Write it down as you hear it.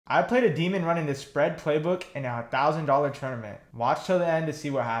I played a demon running the spread playbook in a $1,000 tournament. Watch till the end to see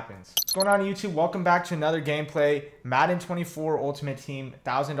what happens. What's going on YouTube? Welcome back to another gameplay. Madden 24 Ultimate Team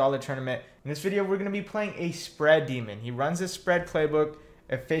 $1,000 tournament. In this video, we're going to be playing a spread demon. He runs this spread playbook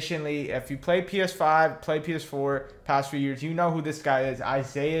efficiently. If you play PS5, play PS4 past few years, you know who this guy is.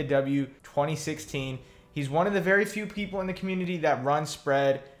 Isaiah W 2016. He's one of the very few people in the community that run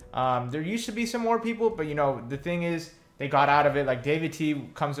spread. There used to be some more people, but you know, the thing is, they got out of it. Like David T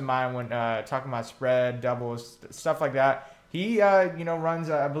comes to mind when talking about spread, doubles, stuff like that. He, you know, runs,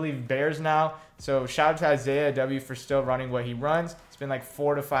 I believe, Bears now. So shout out to Isaiah W for still running what he runs. It's been like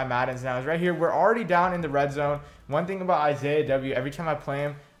 4 to 5 Maddens now. It's right here. We're already down in the red zone. One thing about Isaiah W, every time I play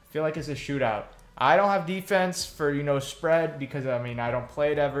him, I feel like it's a shootout. I don't have defense for, you know, spread because, I mean, I don't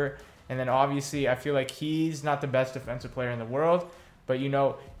play it ever. And then obviously I feel like he's not the best defensive player in the world. But, you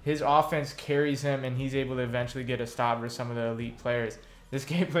know, his offense carries him, and he's able to eventually get a stop for some of the elite players. This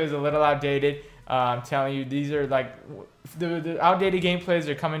gameplay is a little outdated. I'm telling you, these are like the outdated gameplays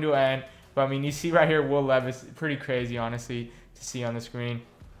are coming to an end. But, I mean, you see right here, Will Levis, pretty crazy, honestly, to see on the screen.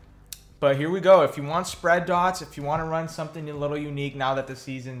 But here we go. If you want spread dots, if you want to run something a little unique now that the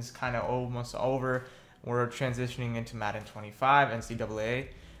season's kind of almost over, we're transitioning into Madden 25, NCAA.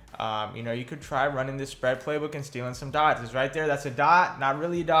 You know, you could try running this spread playbook and stealing some dots. It's right there. That's a dot. Not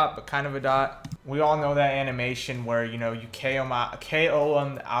really a dot, but kind of a dot. We all know that animation where, you know, you KO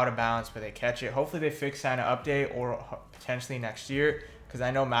them out of bounds, but they catch it. Hopefully they fix that in an update or potentially next year, because I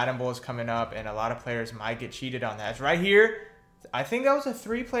know Madden Bowl is coming up and a lot of players might get cheated on that. It's right here. I think that was a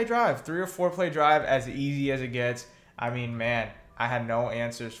 3-play drive, 3 or 4-play drive, as easy as it gets. I mean, man, I had no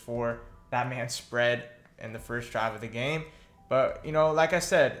answers for that man's spread in the first drive of the game. But, you know, like I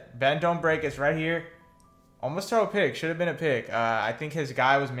said, bend, don't break. It's right here. Almost throw a pick. Should have been a pick. I think his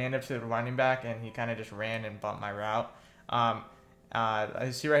guy was manned up to the running back, and he kind of just ran and bumped my route.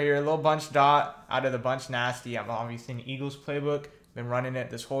 I see right here, a little bunch dot out of the bunch nasty. I'm obviously in Eagles playbook. Been running it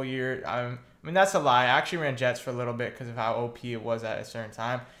this whole year. I mean, that's a lie. I actually ran Jets for a little bit because of how OP it was at a certain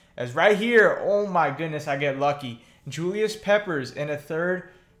time. As right here, oh my goodness, I get lucky. Julius Peppers in a third,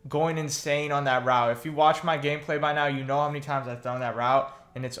 going insane on that route. If you watch my gameplay by now, you know how many times I've thrown that route,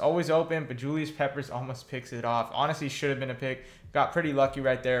 and it's always open, but Julius Peppers almost picks it off. Honestly, should have been a pick. Got pretty lucky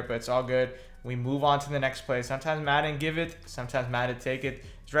right there, but it's all good. We move on to the next play. Sometimes Madden give it, sometimes Madden take it.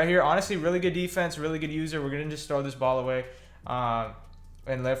 It's right here. Honestly, really good defense, really good user. We're going to just throw this ball away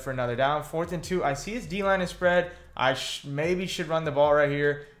and live for another down. 4th and 2. I see his D-line is spread. I maybe should run the ball right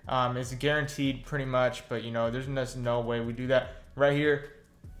here. It's guaranteed pretty much, but, you know, there's just no way we do that right here.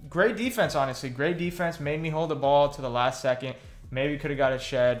 Great defense, honestly. Great defense. Made me hold the ball to the last second. Maybe could have got a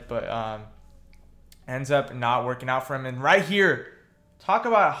shed, but ends up not working out for him. And right here, talk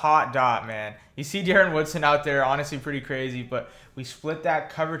about a hot dot, man. You see Darren Woodson out there, honestly pretty crazy, but we split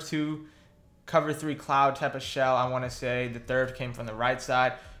that cover 2, cover 3 cloud type of shell, I want to say. The third came from the right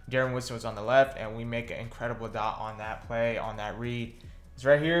side. Darren Woodson was on the left, and we make an incredible dot on that play, on that read. It's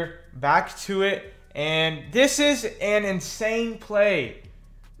right here. Back to it. And this is an insane play.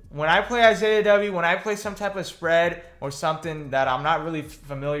 When I play Isaiah W, when I play some type of spread or something that I'm not really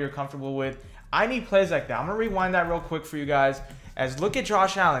familiar or comfortable with, I need plays like that. I'm going to rewind that real quick for you guys. As look at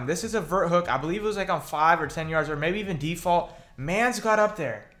Josh Allen. This is a vert hook. I believe it was like on 5 or 10 yards or maybe even default. Man's got up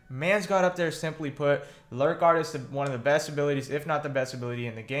there. Man's got up there, simply put. Lurk guard is one of the best abilities, if not the best ability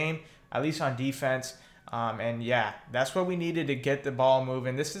in the game, at least on defense. And yeah, that's what we needed to get the ball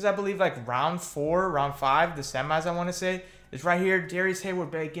moving. This is, I believe, like round 4, round 5, the semis, I want to say. It's right here. Darius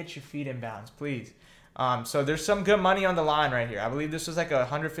Hayward, babe, get your feet in bounds, please. So there's some good money on the line right here. I believe this was like a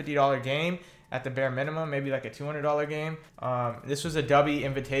 $150 game at the bare minimum, maybe like a $200 game. This was a W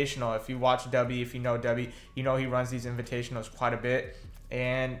Invitational. If you watch W, if you know W, you know he runs these Invitationals quite a bit.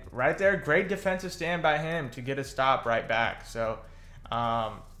 And right there, great defensive stand by him to get a stop right back. So,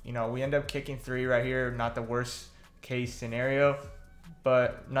 you know, we end up kicking 3 right here. Not the worst case scenario,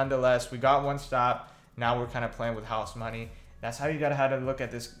 but nonetheless, we got 1 stop. Now we're kind of playing with house money. That's how you got to have to look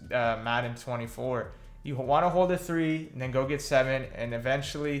at this Madden 24. You want to hold a 3, and then go get 7, and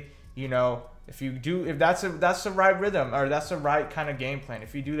eventually, you know, if you do, if that's the right rhythm, or that's the right kind of game plan.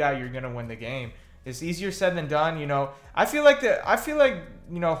 If you do that, you're gonna win the game. It's easier said than done, you know. I feel like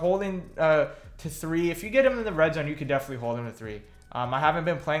you know, holding to 3. If you get him in the red zone, you could definitely hold him to 3. I haven't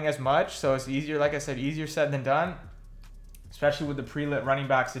been playing as much, so it's easier. Like I said, easier said than done, especially with the pre-lit running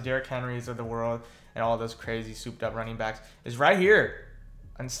backs, the Derrick Henrys of the world, and all those crazy souped up running backs. Is right here.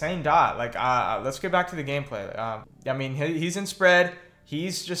 Insane dot. Like, let's get back to the gameplay. I mean, he's in spread.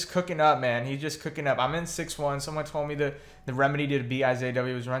 He's just cooking up, man. He's just cooking up. I'm in 6-1. Someone told me the remedy to beat Isaiah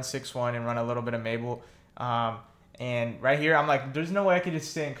W was run 6-1 and run a little bit of Mabel. And right here, I'm like, there's no way I could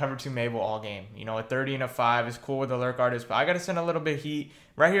just sit and cover 2 Mabel all game. You know, a 30 and a 5 is cool with the lurk artist, but I got to send a little bit of heat.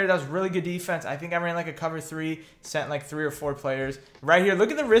 Right here, that was really good defense. I think I ran like a cover 3, sent like 3 or 4 players. Right here,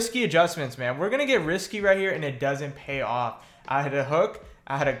 look at the risky adjustments, man. We're going to get risky right here, and it doesn't pay off. I had a hook,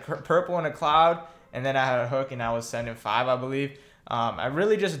 I had a purple and a cloud, and then I had a hook, and I was sending 5, I believe. I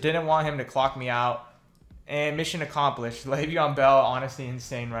really just didn't want him to clock me out. And mission accomplished. Le'Veon Bell, honestly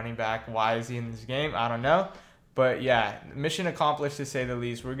insane running back. Why is he in this game? I don't know. But yeah, mission accomplished to say the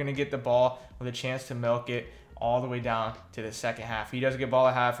least. We're going to get the ball with a chance to milk it all the way down to the second half. He does get ball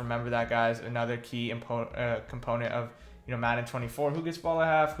at half. Remember that, guys. Another key component of, you know, Madden 24. Who gets ball at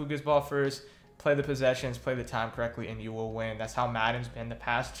half? Who gets ball first? Play the possessions, play the time correctly, and you will win. That's how Madden's been the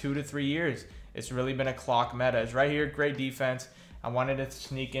past 2 to 3 years. It's really been a clock meta. It's right here, great defense. I wanted to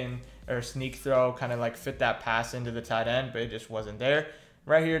sneak in or sneak throw, kind of like fit that pass into the tight end, but it just wasn't there.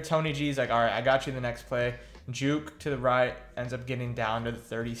 Right here, Tony G's like, all right, I got you the next play. Juke to the right, ends up getting down to the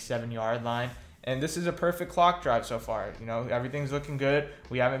 37-yard line. And this is a perfect clock drive so far. You know, everything's looking good.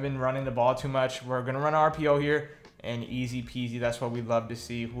 We haven't been running the ball too much. We're going to run RPO here, and easy peasy. That's what we love to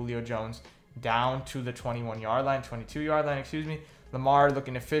see. Julio Jones down to the 21-yard line, 22-yard line, excuse me. Lamar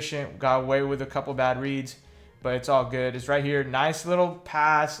looking efficient. Got away with a couple bad reads, but it's all good. It's right here. Nice little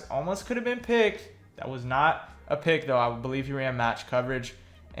pass. Almost could have been picked. That was not a pick, though. I believe he ran match coverage.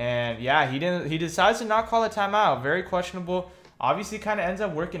 And yeah, he decides to not call a timeout. Very questionable. Obviously kind of ends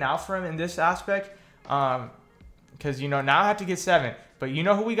up working out for him in this aspect. Because, you know, now I have to get 7. But you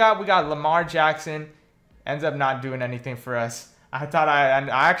know who we got? We got Lamar Jackson. Ends up not doing anything for us. I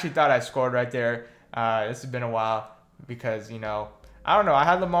actually thought I scored right there. This has been a while because, you know, I don't know. I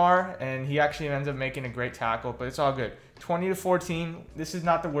had Lamar, and he actually ends up making a great tackle, but it's all good. 20-14. This is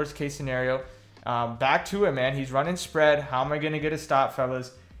not the worst case scenario. Back to it, man. He's running spread. How am I going to get a stop,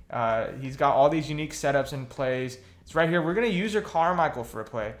 fellas? He's got all these unique setups and plays. It's right here. We're going to use your Carmichael for a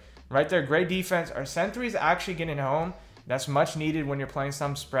play. Right there, great defense. Our sentry is actually getting home. That's much needed when you're playing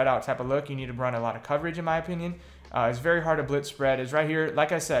some spread out type of look. You need to run a lot of coverage, in my opinion. It's very hard to blitz spread. It's right here.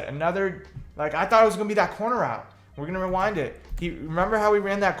 Like I said, another, like I thought it was going to be that corner route. We're going to rewind it. Remember how we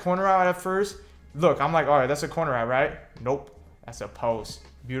ran that corner route at first? Look, I'm like, all right, that's a corner route, right? Nope. That's a post.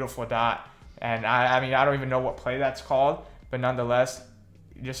 Beautiful dot. And I mean, I don't even know what play that's called, but nonetheless,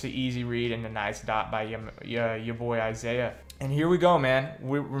 just an easy read and a nice dot by your boy Isaiah. And here we go, man.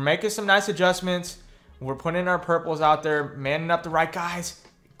 We're making some nice adjustments. We're putting our purples out there, manning up the right guys.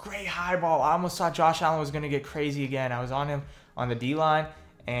 Great high ball. I almost thought Josh Allen was going to get crazy again. I was on him on the D-line,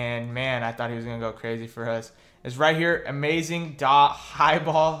 and man, I thought he was going to go crazy for us. It's right here. Amazing dot, high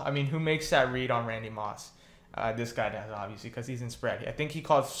ball. I mean, who makes that read on Randy Moss? This guy does, obviously, because he's in spread. I think he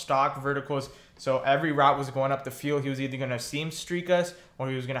called stock verticals, so every route was going up the field. He was either going to seam streak us, or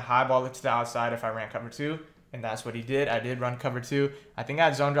he was going to highball it to the outside if I ran cover 2, and that's what he did. I did run cover 2. I think I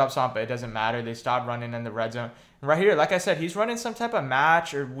had zone drops on, but it doesn't matter. They stopped running in the red zone. And right here, like I said, he's running some type of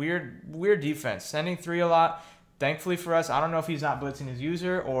match or weird defense, sending 3 a lot. Thankfully for us, I don't know if he's not blitzing his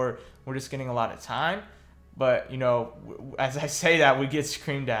user or we're just getting a lot of time. But, you know, as I say that, we get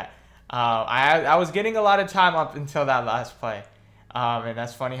screamed at. I was getting a lot of time up until that last play. And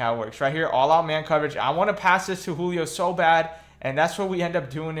that's funny how it works. Right here, all-out man coverage. I want to pass this to Julio so bad, and that's what we end up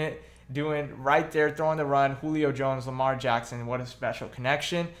doing right there, throwing the run. Julio Jones, Lamar Jackson, what a special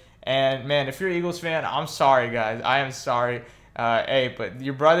connection. And, man, if you're an Eagles fan, I'm sorry, guys. I am sorry. Hey, but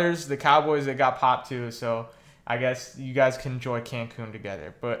your brothers, the Cowboys, they got popped too, so I guess you guys can enjoy Cancun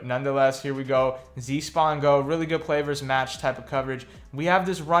together. But nonetheless, here we go. Z-Spawn go. Really good play versus match type of coverage. We have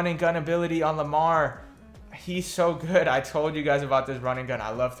this running gun ability on Lamar. He's so good. I told you guys about this running gun.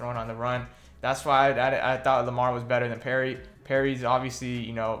 I love throwing on the run. That's why I thought Lamar was better than Perry. Perry's obviously,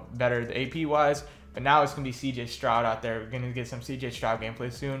 you know, better AP-wise. But now it's going to be C.J. Stroud out there. We're going to get some C.J. Stroud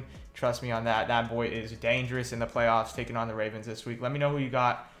gameplay soon. Trust me on that. That boy is dangerous in the playoffs, taking on the Ravens this week. Let me know who you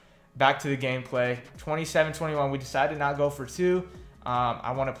got. Back to the gameplay. 27-21. We decided to not go for 2.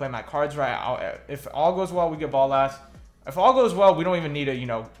 I want to play my cards right. If all goes well, we get ball last. If all goes well, we don't even need a, you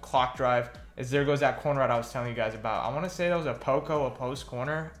know, clock drive. As there goes that corner that I was telling you guys about. I want to say that was a Poco, a post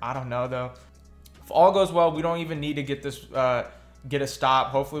corner. I don't know, though. If all goes well, we don't even need to get this, get a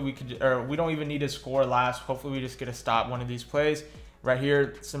stop. Hopefully we could, or we don't even need to score last. Hopefully we just get a stop one of these plays. Right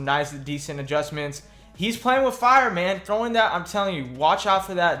here, some nice, decent adjustments. He's playing with fire, man. Throwing that, I'm telling you, watch out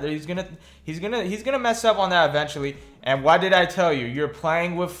for that. He's gonna mess up on that eventually. And what did I tell you? You're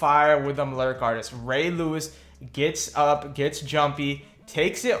playing with fire with them lurk artists. Ray Lewis gets up, gets jumpy,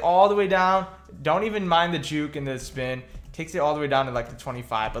 takes it all the way down. Don't even mind the juke and the spin. Takes it all the way down to like the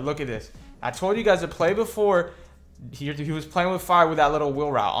 25. But look at this. I told you guys to play before He was playing with fire with that little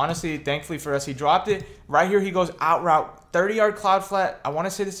wheel route. Honestly, thankfully for us, he dropped it. Right here, he goes out route, 30-yard cloud flat. I want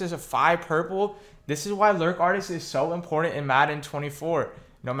to say this is a 5 purple. This is why lurk artist is so important in Madden 24.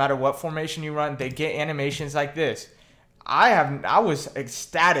 No matter what formation you run, they get animations like this. I was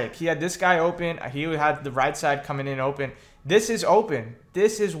ecstatic. He had this guy open. He had the right side coming in open. This is open.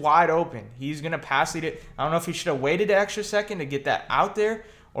 This is wide open. He's going to pass lead it. I don't know if he should have waited an extra second to get that out there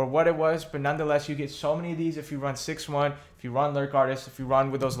or what it was, but nonetheless, you get so many of these if you run 6-1, if you run lurk artists, if you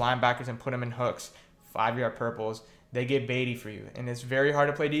run with those linebackers and put them in hooks, 5-yard purples, they get baity for you. And it's very hard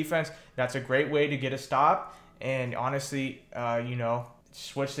to play defense. That's a great way to get a stop. And honestly, you know,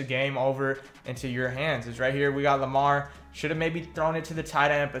 switch the game over into your hands. It's right here. We got Lamar. Should have maybe thrown it to the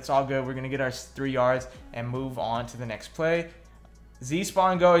tight end, but it's all good. We're going to get our 3 yards and move on to the next play.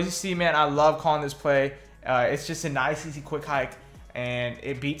 Z-spawn go. As you see, man, I love calling this play. It's just a nice, easy, quick hike. And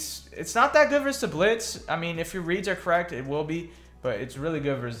it beats, it's not that good versus the blitz. I mean, if your reads are correct, it will be, but it's really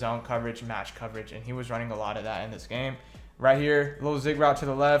good versus zone coverage, match coverage, and he was running a lot of that in this game. Right here, little zig route to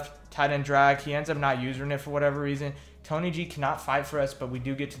the left, tight end drag. He ends up not using it for whatever reason. Tony G cannot fight for us, but we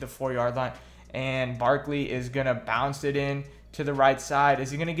do get to the 4-yard line, and Barkley is going to bounce it in to the right side.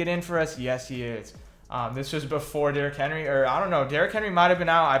 Is he going to get in for us? Yes, he is. This was before Derrick Henry, or I don't know. Derrick Henry might have been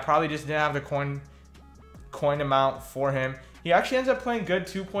out. I probably just didn't have the coin amount for him. He actually ends up playing good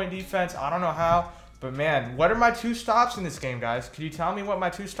 2-point defense. I don't know how, but man, what are my 2 stops in this game, guys? Could you tell me what my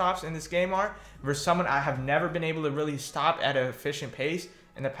 2 stops in this game are versus someone I have never been able to really stop at an efficient pace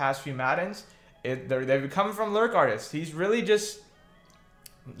in the past few Maddens? They're coming from lurk artists. He's really just,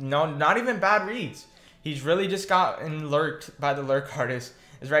 not even bad reads. He's really just gotten lurked by the lurk artist.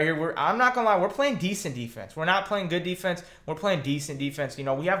 Is right here. I'm not gonna lie, we're playing decent defense. We're not playing good defense. We're playing decent defense. You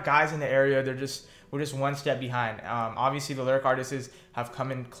know, we have guys in the area. We're just one step behind. Obviously, the lurk artists have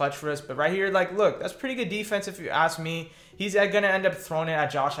come in clutch for us. But right here, like, look, that's pretty good defense if you ask me. He's gonna end up throwing it at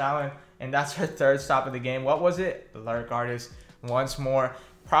Josh Allen, and that's our 3rd stop of the game. What was it? The lurk artist once more.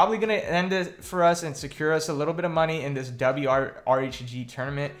 Probably gonna end it for us and secure us a little bit of money in this WRHG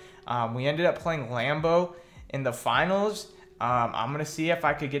tournament. We ended up playing Lambeau in the finals. I'm going to see if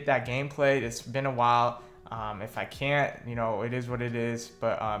I could get that gameplay. It's been a while. If I can't, you know, it is what it is.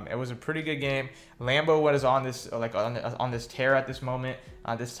 But it was a pretty good game. Lambeau was on this on this tear at this moment,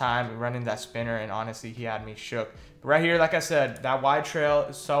 this time, running that spinner, and honestly, he had me shook. But right here, like I said, that wide trail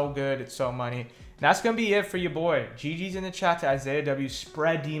is so good. It's so money. And that's going to be it for your boy. GG's in the chat to Isaiah W.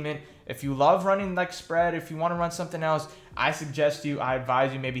 Spread Demon. If you love running like spread, if you want to run something else, I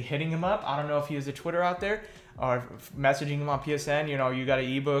advise you maybe hitting him up. I don't know if he has a Twitter out there, or messaging him on PSN. You know, you got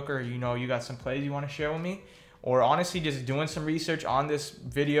an ebook, or you know, you got some plays you want to share with me, or honestly just doing some research on this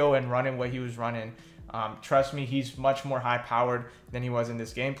video and running what he was running. Trust me, he's much more high powered than he was in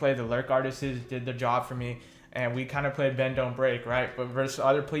this gameplay. The lurk artists did the job for me, and we kind of played bend don't break, right? But versus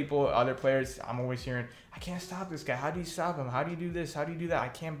other people, other players, I'm always hearing, I can't stop this guy. How do you stop him? How do you do this? How do you do that? I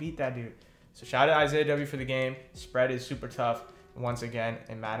can't beat that dude. So shout out to Isaiah W for the game. Spread is super tough. Once again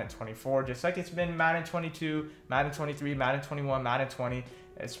in Madden 24, just like it's been Madden 22, Madden 23, Madden 21, Madden 20.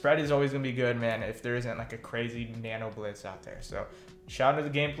 Spread is always going to be good, man, if there isn't like a crazy nano blitz out there. So shout out to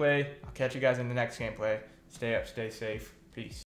the gameplay. I'll catch you guys in the next gameplay. Stay up, stay safe. Peace.